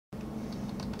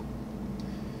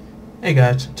Hey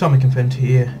guys, Atomic Infinity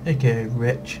here, aka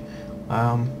Rich. Just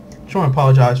want to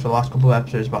apologise for the last couple of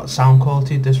episodes about the sound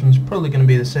quality. This one's probably going to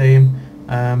be the same,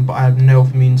 but I have no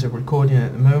means of recording it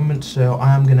at the moment, so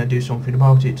I am going to do something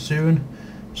about it soon.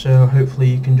 So hopefully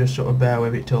you can just sort of bear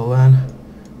with it till then.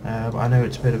 But I know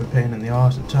it's a bit of a pain in the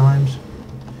arse at times.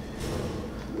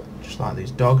 Just like these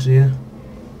dogs here.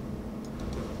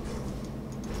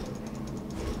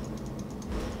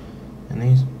 And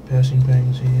these piercing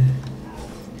pains here.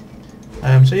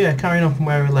 So yeah, carrying on from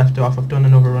where we left off, I've done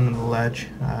another run on the ledge.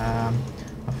 I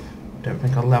don't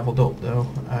think I levelled up though.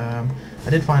 I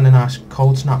did find a nice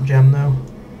cold snap gem though.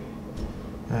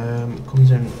 It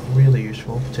comes in really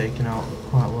useful for taking out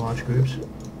quite large groups.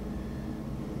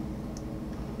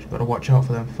 Just got to watch out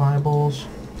for them fireballs.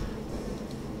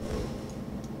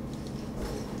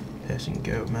 Piercing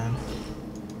goat man.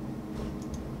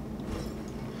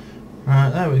 Right,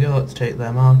 there we go, let's take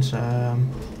them out.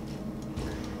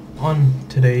 On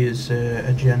today's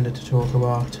agenda to talk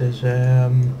about is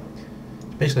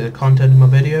basically the content of my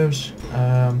videos.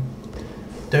 I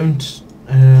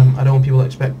don't want people to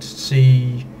expect to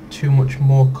see too much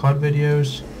more COD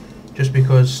videos, just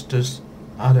because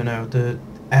I don't know,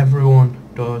 everyone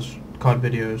does COD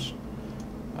videos.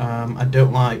 I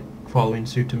don't like following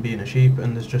suit and being a sheep,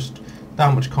 and there's just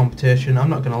that much competition.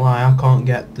 I'm not gonna lie, I can't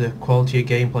get the quality of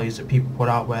gameplays that people put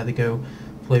out where they go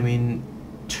flaming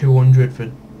 200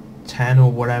 for 10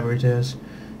 or whatever it is,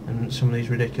 and some of these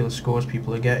ridiculous scores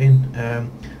people are getting.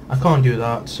 I can't do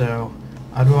that, so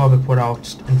I'd rather put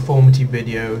out informative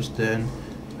videos than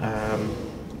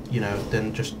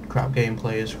than just crap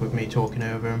gameplays with me talking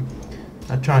over them.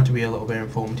 I try to be a little bit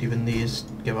informative in these,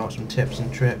 give out some tips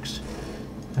and tricks.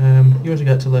 You also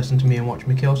get to listen to me and watch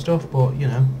me kill stuff, but you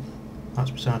know, that's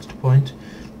besides the point.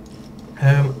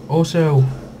 Also,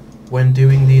 when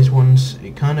doing these ones,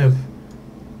 it kind of,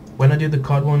 when I do the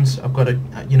COD ones, I've got to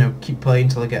keep playing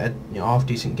till I get a half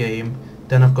decent game.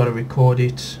 Then I've got to record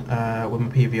it with my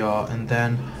PVR, and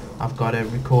then I've got to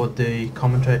record the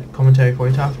commentary for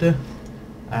it after.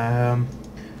 And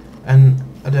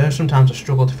I don't know, sometimes I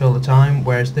struggle to fill the time,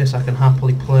 whereas this I can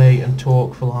happily play and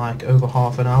talk for like over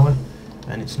half an hour,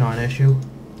 and it's not an issue.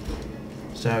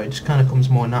 So it just kind of comes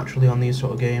more naturally on these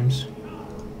sort of games,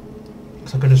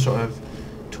 because I can just sort of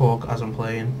talk as I'm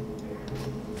playing.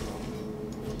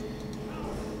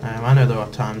 I know there are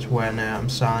times when I'm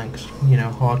silent, cause,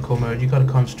 hardcore mode, you've got to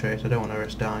concentrate, I don't want to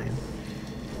risk dying.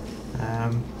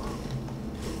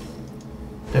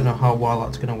 Don't know how well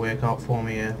that's going to work out for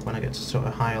me when I get to sort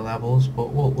of higher levels,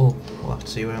 but we'll have to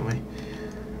see, won't we?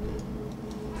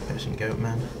 Piercing goat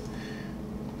man.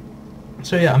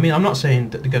 So yeah, I mean, I'm not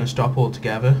saying that they're going to stop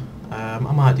altogether. I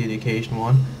might do the occasional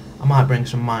one. I might bring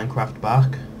some Minecraft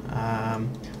back. I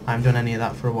haven't done any of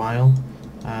that for a while.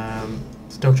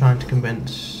 Still trying to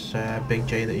convince Big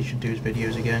J that he should do his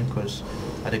videos again, because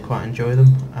I did quite enjoy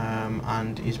them,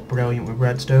 and he's brilliant with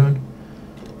redstone,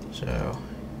 so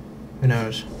who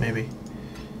knows, maybe.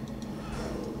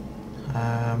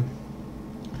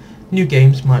 New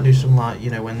games, might do some, like,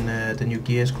 when the new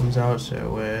Gears comes out,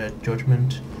 so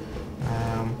Judgment,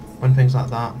 when things like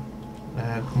that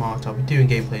come out, I'll be doing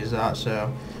gameplays of that,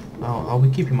 so I'll be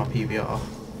keeping my PVR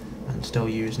and still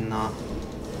using that.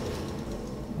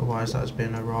 Otherwise that has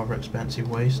been a rather expensive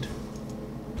waste.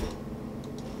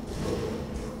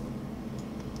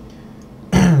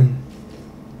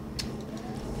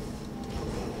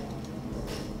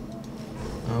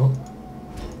 Oh,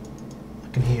 I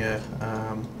can hear,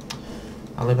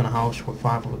 I live in a house with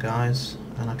 5 other guys,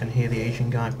 and I can hear the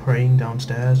Asian guy praying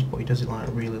downstairs, but he does it like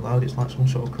really loud. It's like some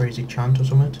sort of crazy chant or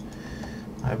something.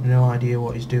 I have no idea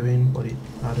what he's doing, but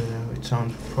I don't know, it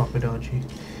sounds proper dodgy.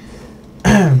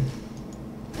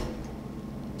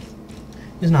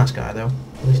 He's a nice guy though,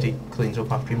 at least he cleans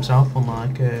up after himself,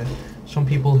 unlike some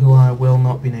people who I will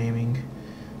not be naming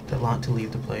that like to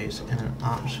leave the place in an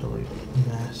absolute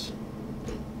mess.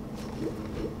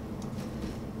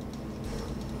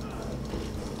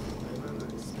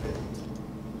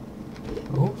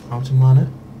 Oh, out of mana.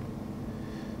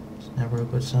 It's never a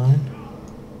good sign.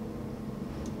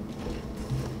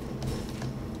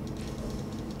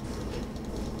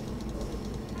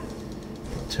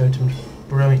 Totem's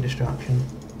brilliant distraction.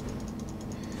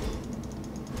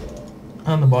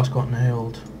 And the boss got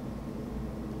nailed.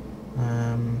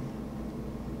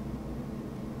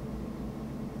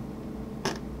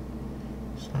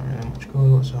 It's not really much good,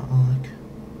 what's that like?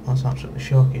 That's absolutely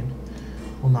shocking.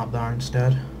 We'll nab there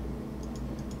instead.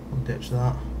 We'll ditch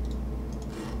that.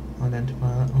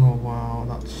 Identify that. Oh wow,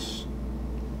 that's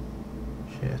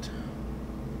shit.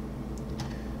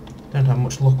 Don't have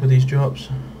much luck with these drops.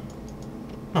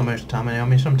 Not most of the time anyway. I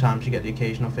mean, sometimes you get the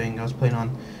occasional thing. I was playing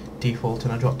on default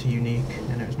and I dropped to unique,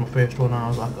 and it was my first one, and I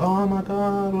was like, oh my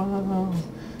god, wow.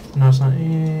 And I was like,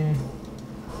 eh.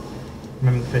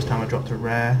 Remember the first time I dropped a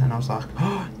rare, and I was like,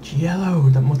 oh, it's yellow,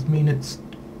 that must mean it's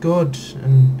good.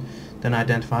 And then I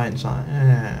identify it, and it's like,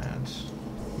 it's...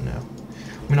 no.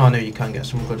 I mean, I know you can get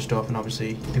some good stuff, and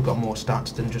obviously they've got more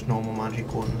stats than just normal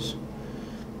magic ones.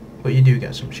 But you do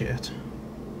get some shit.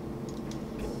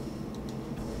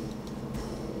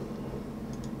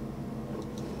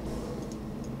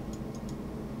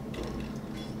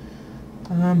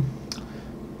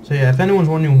 So yeah, if anyone's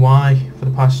wondering why for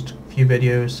the past few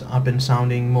videos I've been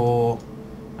sounding more,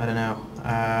 I don't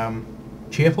know,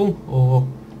 cheerful or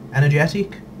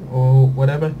energetic or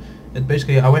whatever, it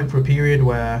basically, I went through a period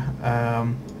where,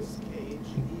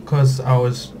 because I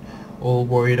was all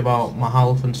worried about my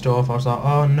health and stuff, I was like,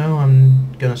 oh no,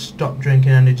 I'm gonna stop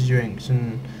drinking energy drinks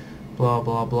and blah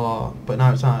blah blah. But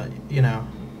now it's like, you know,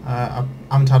 I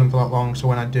haven't had them for that long, so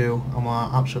when I do, I'm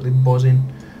like absolutely buzzing.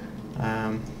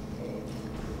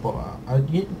 But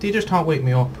they just can't wake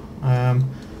me up. I'm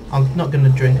not going to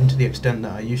drink them to the extent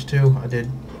that I used to. I did,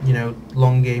 you know,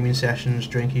 long gaming sessions,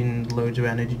 drinking loads of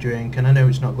energy drink, and I know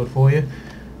it's not good for you.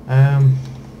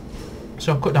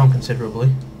 So I've cut down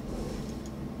considerably.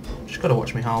 Just got to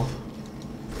watch my health.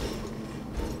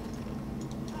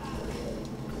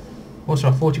 Also,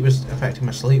 I thought it was affecting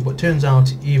my sleep, but turns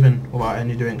out even without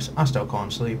energy drinks, I still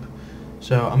can't sleep.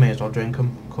 So I may as well drink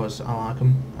them, because I like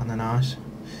them, and they're nice.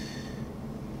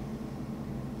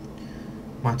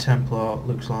 My Templar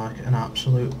looks like an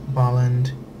absolute ball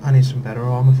end. I need some better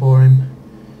armour for him.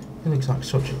 He looks like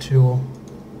such a tool.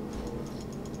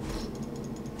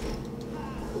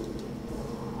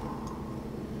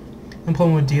 The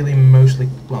problem with dealing mostly,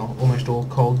 well, almost all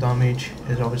cold damage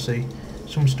is obviously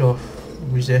some stuff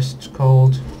resists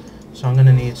cold, so I'm going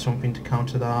to need something to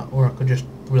counter that, or I could just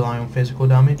rely on physical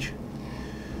damage.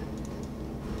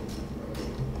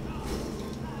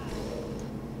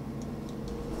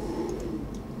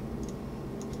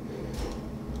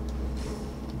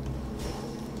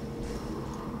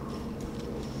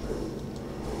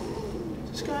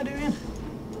 What's this guy doing?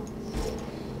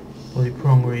 Bloody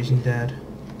prong raising dead.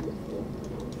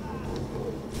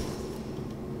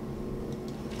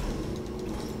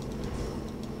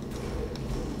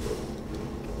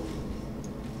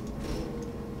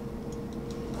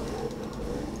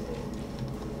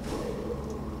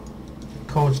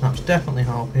 Cold snap's definitely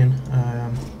helping.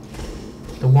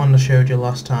 The one I showed you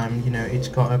last time, you know, it's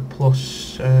got a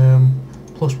plus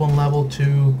 1 level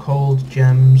to cold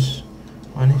gems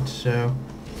on it, so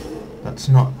that's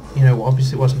not, you know,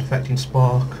 obviously it wasn't affecting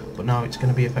spark, but now it's going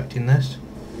to be affecting this,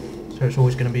 so it's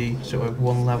always going to be sort of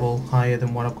 1 level higher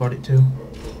than what I've got it to,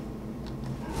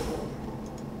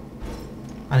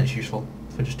 and it's useful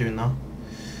for just doing that.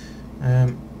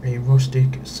 A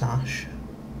rustic sash.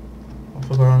 What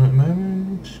have I got on at the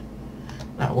moment?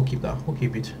 Nah, we'll keep that. We'll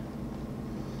keep it.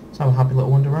 Let's have a happy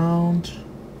little wander around.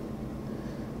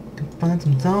 Can find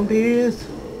some zombies.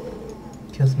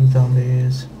 Kill some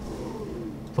zombies.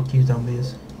 Fuck you,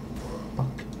 zombies. Fuck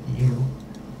you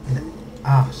in the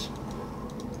ass.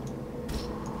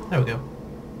 There we go.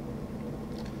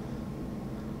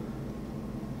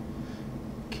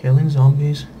 Killing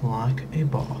zombies like a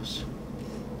boss.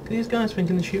 These guys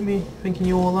thinking they shoot me, thinking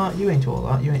you all that. You ain't all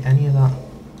that, you ain't any of that.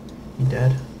 You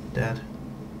dead, dead.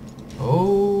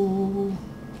 Oh,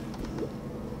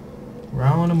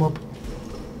 round them up.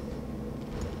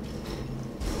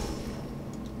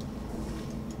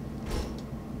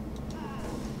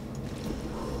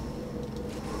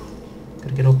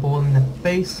 Gotta get a ball in the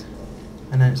face,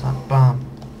 and then it's like bam,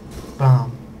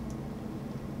 bam,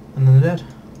 and then they're dead.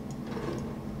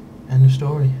 End of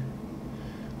story.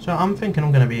 So I'm thinking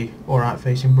I'm going to be alright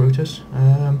facing Brutus.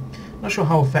 Not sure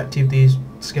how effective these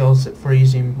skills at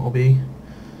freezing will be.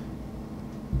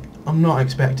 I'm not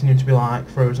expecting him to be like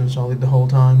frozen solid the whole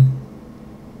time.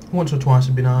 Once or twice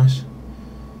would be nice.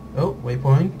 Oh,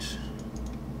 waypoint.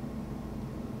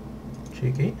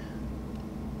 Cheeky.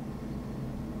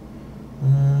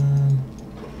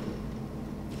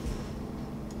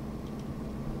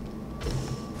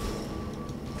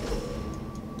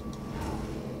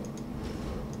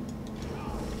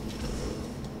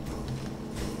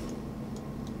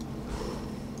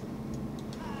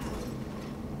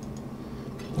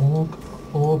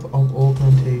 Orb of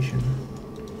augmentation.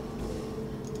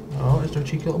 Oh, there's a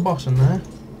cheeky little boss in there.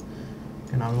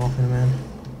 Gonna have him off in a minute.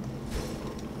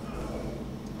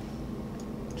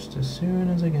 Just as soon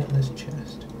as I get this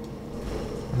chest.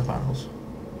 And the barrels.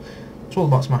 It's all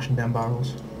about smashing down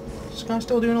barrels. Is this guy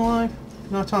still doing alive?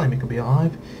 Did I tell him he could be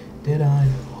alive? Did I?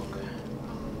 Fuck.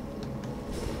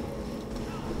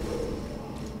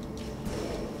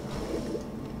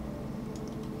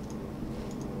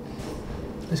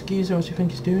 This geezer, what do you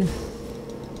think he's doing?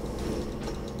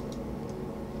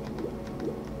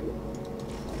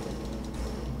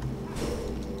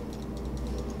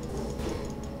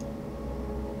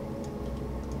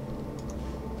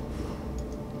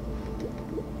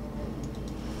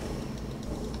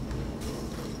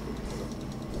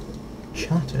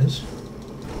 Chatters?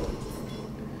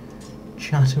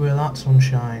 Chatter with that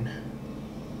sunshine.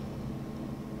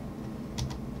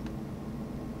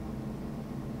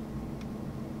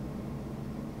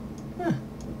 Huh.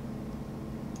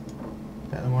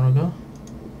 Better than one ago.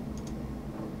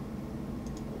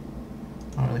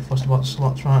 Not really fussed about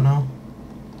slots right now.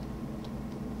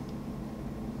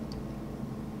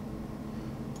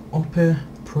 Upper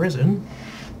prison.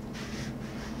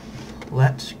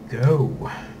 Let's go.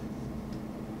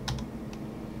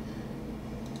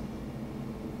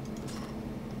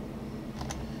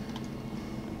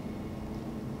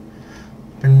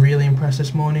 Been really impressed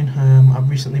this morning. I've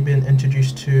recently been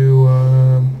introduced to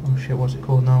oh shit, what's it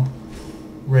called now?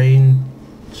 Rain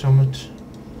Summit.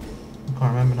 I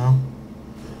can't remember now.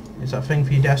 It's that thing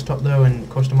for your desktop though, and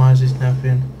customizes and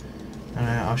everything. And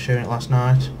I was showing it last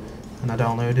night, and I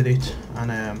downloaded it,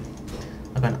 and I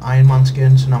got an Iron Man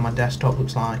skin, so now my desktop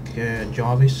looks like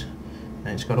Jarvis, and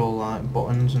it's got all like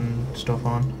buttons and stuff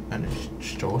on, and it's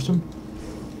just awesome.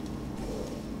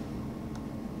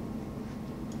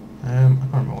 I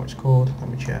can't remember what it's called. Let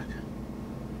me check.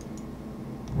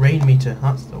 Rain meter,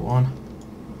 that's the one.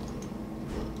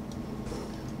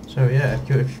 So yeah,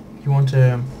 if you want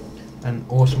an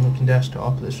awesome looking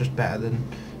desktop that's just better than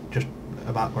just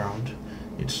a background,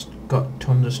 it's got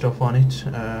tons of stuff on it,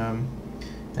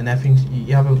 and everything.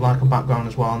 You have like a background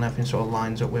as well, and everything sort of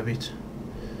lines up with it,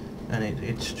 and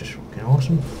it's just fucking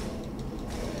awesome.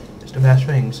 It's the best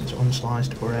thing since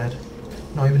unsliced bread.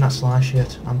 Not even that sliced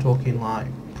shit. I'm talking like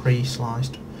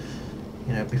pre-sliced,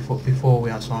 you know, before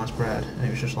we had sliced bread, and it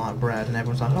was just like bread, and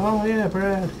everyone's like, oh yeah,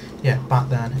 bread. Yeah, back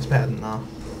then, it's better than that.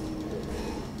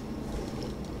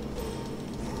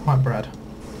 White bread.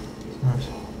 Nice.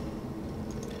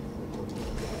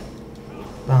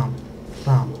 Bam,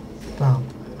 bam, bam,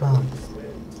 bam.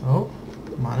 Oh,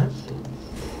 man it.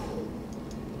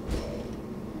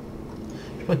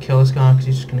 Should probably kill this guy because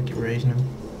he's just going to keep raising him.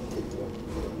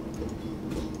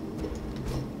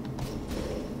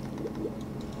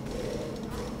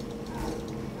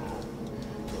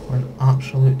 We're an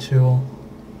absolute tool.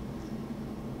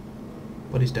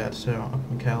 But he's dead, so I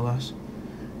can care less.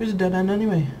 Who's a dead end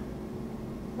anyway?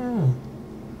 Oh.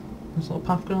 There's a little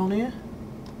path going on here.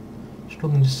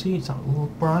 Struggling to see, it's a little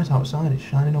bright outside, it's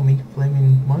shining on me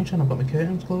flaming monitor, and I've got my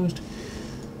curtains closed.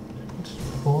 It's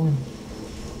falling.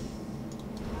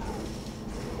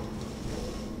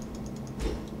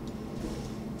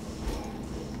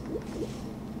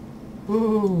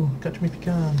 Whoa, catch me if you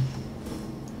can.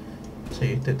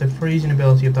 See, the freezing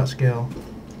ability of that skill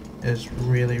is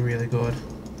really, really good.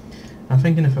 I'm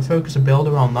thinking if I focus a build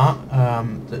around that,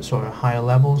 that's sort of higher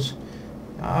levels,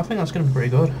 I think that's going to be pretty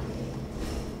good.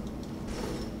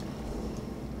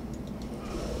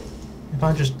 If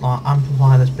I just like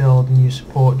amplify this build and use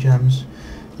support gems,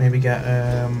 maybe get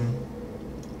a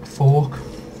fork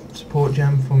support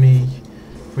gem for me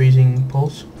freezing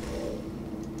pulse,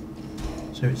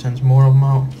 so it sends more of them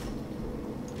out.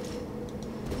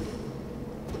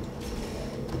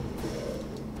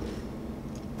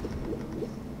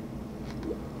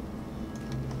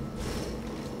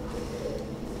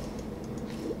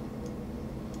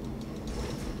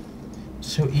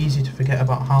 So easy to forget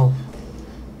about health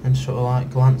and sort of like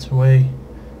glance away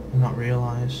and not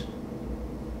realise.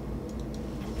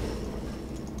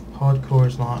 Hardcore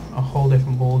is like a whole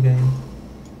different ball game.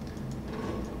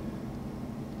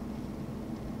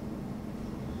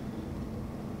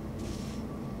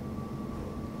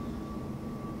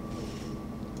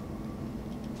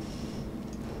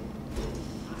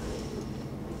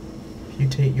 If you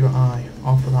take your eye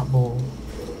off of that ball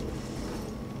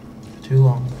for too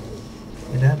long,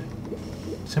 you're dead.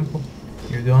 Simple.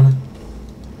 You're gonna.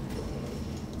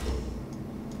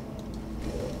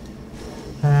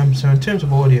 So in terms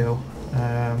of audio,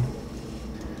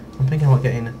 I'm thinking about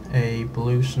getting a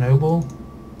blue snowball.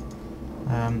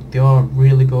 They are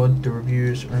really good, the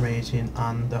reviews are amazing,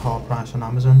 and they're half price on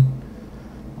Amazon.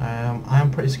 I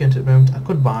am pretty skint at the moment. I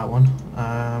could buy one.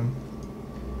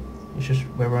 It's just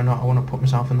whether or not I want to put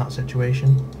myself in that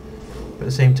situation. But at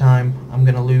the same time, I'm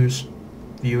going to lose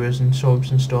viewers and subs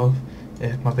and stuff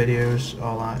if my videos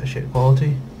are like a shit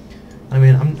quality. I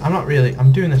mean, I'm not really,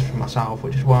 I'm doing this for myself,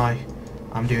 which is why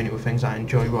I'm doing it with things I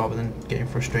enjoy rather than getting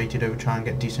frustrated over trying to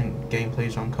get decent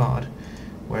gameplays on card.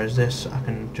 Whereas this, I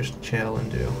can just chill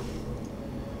and do.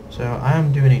 So I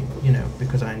am doing it, you know,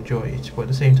 because I enjoy it, but at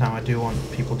the same time I do want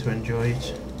people to enjoy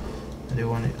it. I do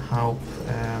want it to help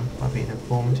by being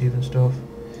informative and stuff.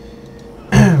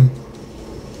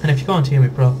 And if you can't hear me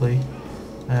properly,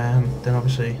 then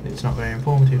obviously it's not very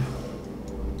informative.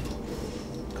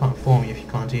 Can't inform you if you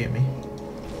can't hear me.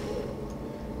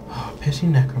 Oh, pissy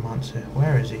necromancer,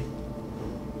 where is he?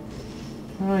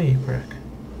 Where are you, prick?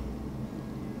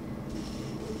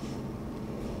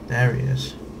 There he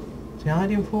is. Is he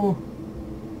hiding for?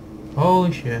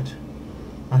 Holy shit.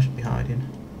 I should be hiding.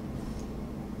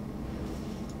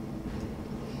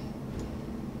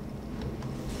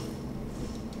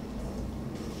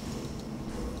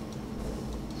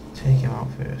 Take him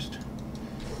out first.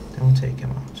 Then we'll take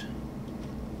him out.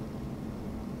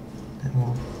 Then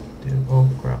we'll do... oh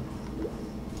crap.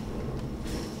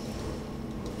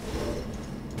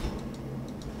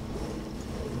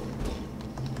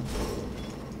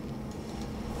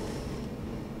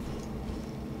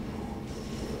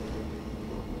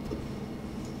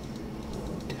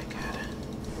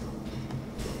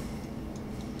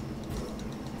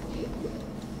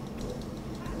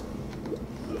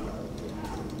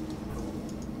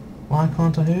 Why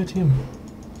can't I hurt him?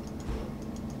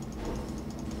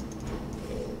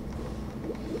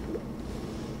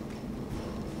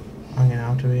 I'm getting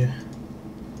out of here.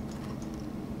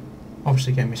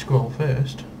 Obviously get me scroll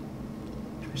first.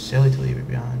 It'd be silly to leave it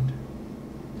behind.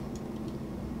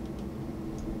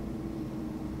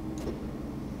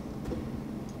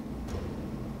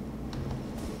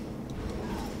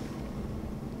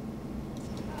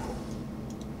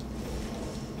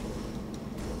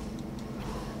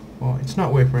 Well, it's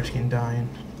not worth risking dying.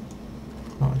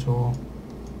 Not at all.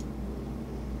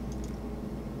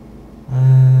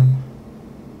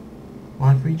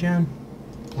 Life regen?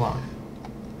 Life.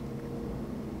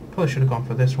 Probably should have gone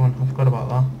for this one. I forgot about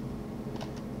that.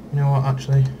 You know what,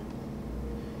 actually?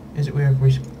 Is it worth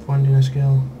refunding a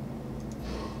skill?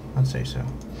 I'd say so.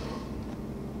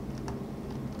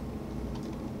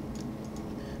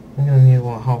 I'm gonna need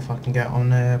what health I can get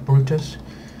on Brutus.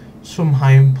 Some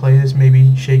high-end players may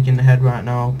be shaking their head right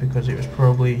now because it was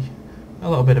probably a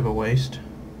little bit of a waste.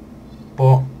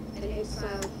 But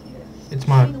it's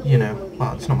my, you know,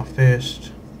 well, it's not my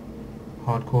first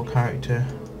hardcore character.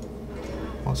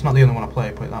 Well, it's not the only one I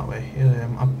play, put it that way.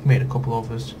 I've made a couple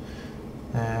others,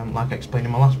 like I explained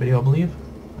in my last video, I believe.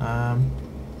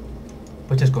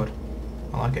 But it's good.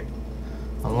 I like it.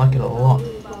 I like it a lot.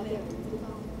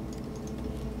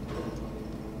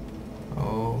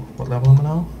 Oh, what level am I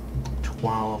now?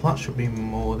 12. That should be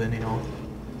more than enough.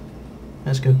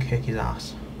 Let's go kick his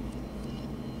ass.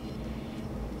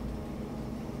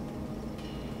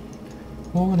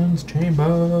 Warden's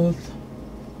Chambers.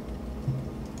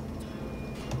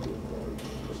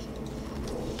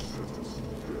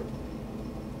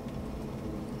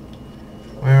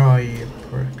 Where are you,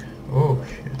 prick? Oh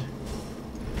shit.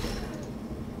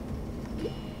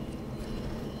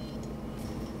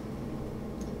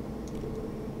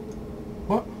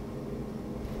 What?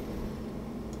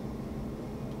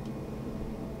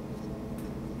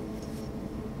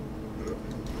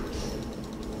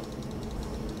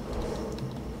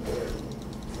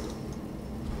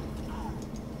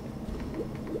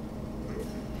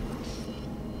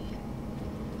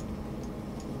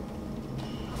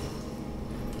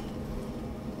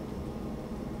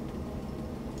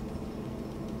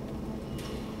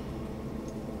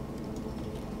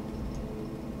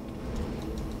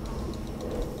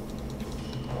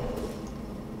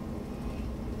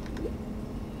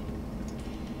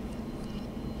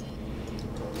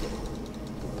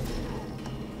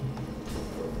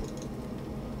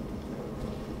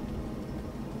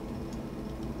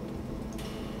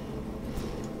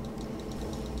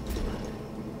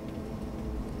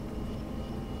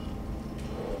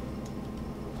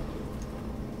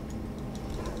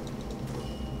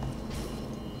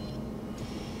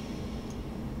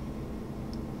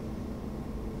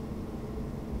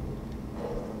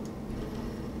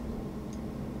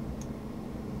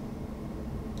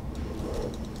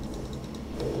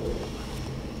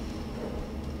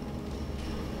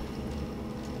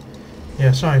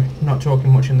 Yeah, sorry, not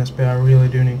talking much in this bit, I really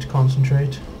do need to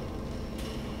concentrate.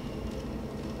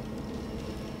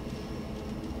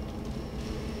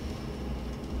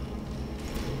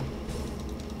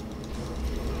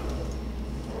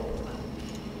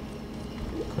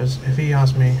 Because if he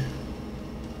has me,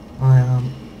 I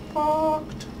am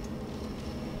fucked.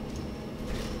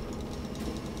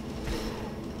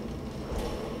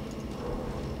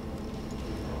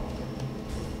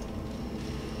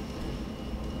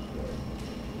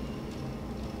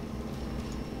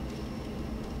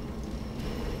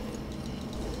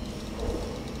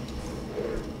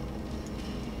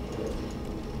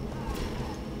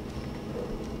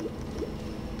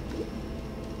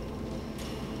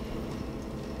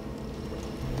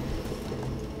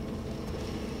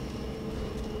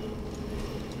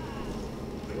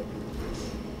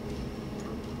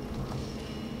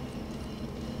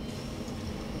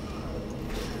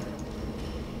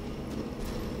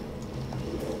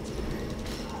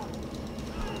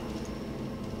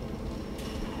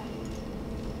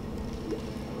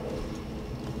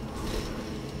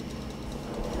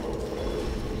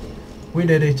 We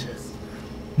did it.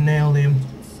 Nailed him.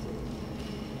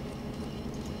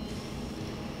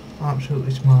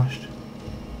 Absolutely smashed.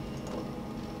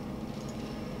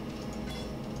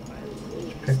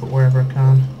 Just pick up wherever I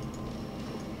can.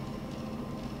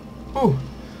 Oh,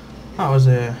 that was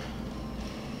a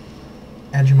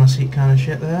edge of my seat kind of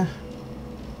shit there.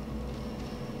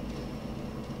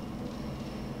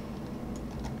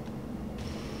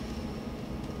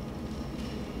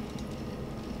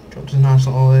 Dropped us a nice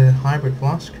little hybrid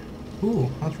flask. Ooh,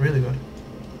 that's really good.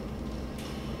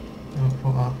 Oh,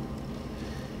 what that?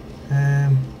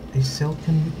 A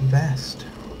silken vest.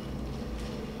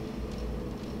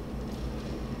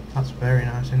 That's very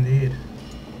nice indeed.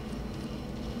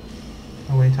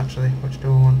 Oh wait, actually, which do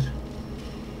I want?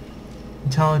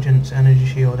 Intelligence, energy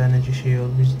shield,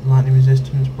 lightning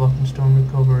resistance, block and storm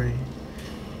recovery,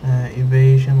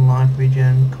 evasion, life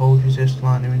regen, cold resist,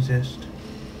 lightning resist.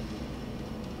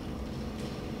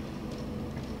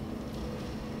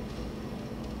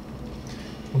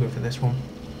 We'll go for this one.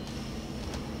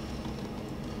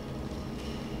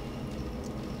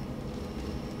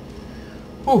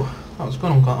 Oh, that was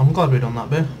good. I'm glad we done that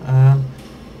bit. I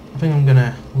think I'm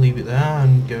gonna leave it there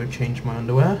and go change my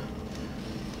underwear.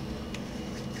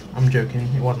 I'm joking,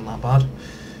 it wasn't that bad.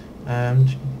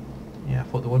 Yeah, I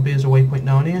thought there would be as a waypoint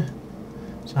down here.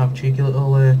 So have a cheeky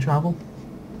little travel.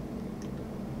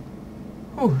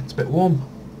 Oh, it's a bit warm.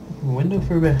 Open the window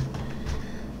for a bit.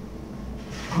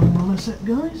 Hang on a sec,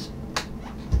 guys.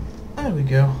 There we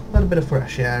go. Let a bit of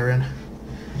fresh air in.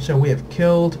 So we have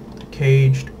killed the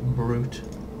caged brute.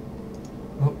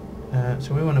 Oh,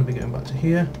 so we want to be going back to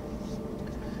here.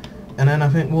 And then I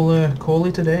think we'll call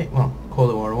it a day. Well, call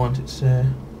it what I want. It's yeah,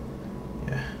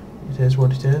 it is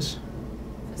what it is.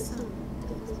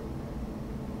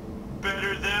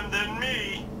 Better them than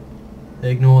me.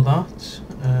 Ignore that.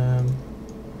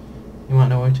 You might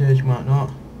know what it is, you might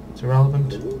not. It's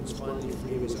irrelevant.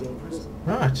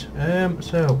 Right,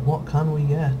 so what can we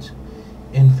get?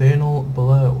 Infernal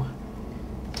Blow.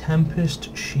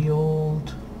 Tempest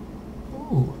Shield.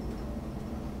 Ooh.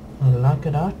 I like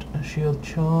that. A shield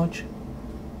charge.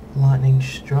 Lightning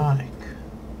Strike.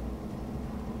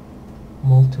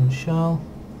 Molten Shell.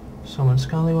 Summon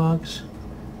Scallywags.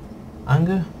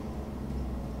 Anger.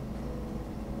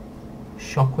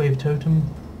 Shockwave Totem.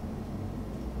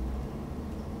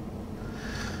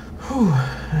 Whew,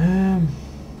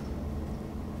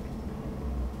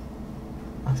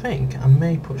 I think I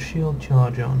may put Shield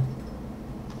Charge on.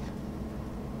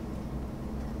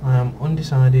 I am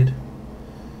undecided.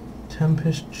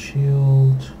 Tempest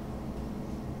Shield.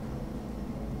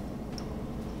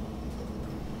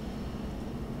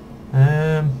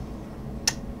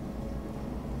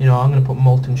 You know, I'm going to put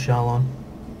Molten Shell on.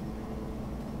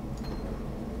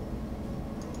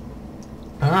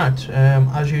 Alright,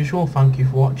 as usual, thank you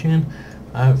for watching.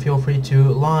 Feel free to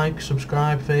like,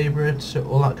 subscribe, favourite,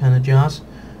 all that kind of jazz.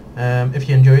 If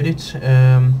you enjoyed it.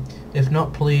 If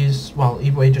not, please, well,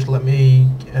 either way, just let me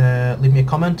leave me a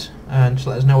comment and just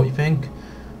let us know what you think.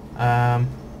 But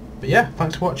yeah,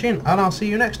 thanks for watching, and I'll see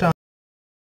you next time.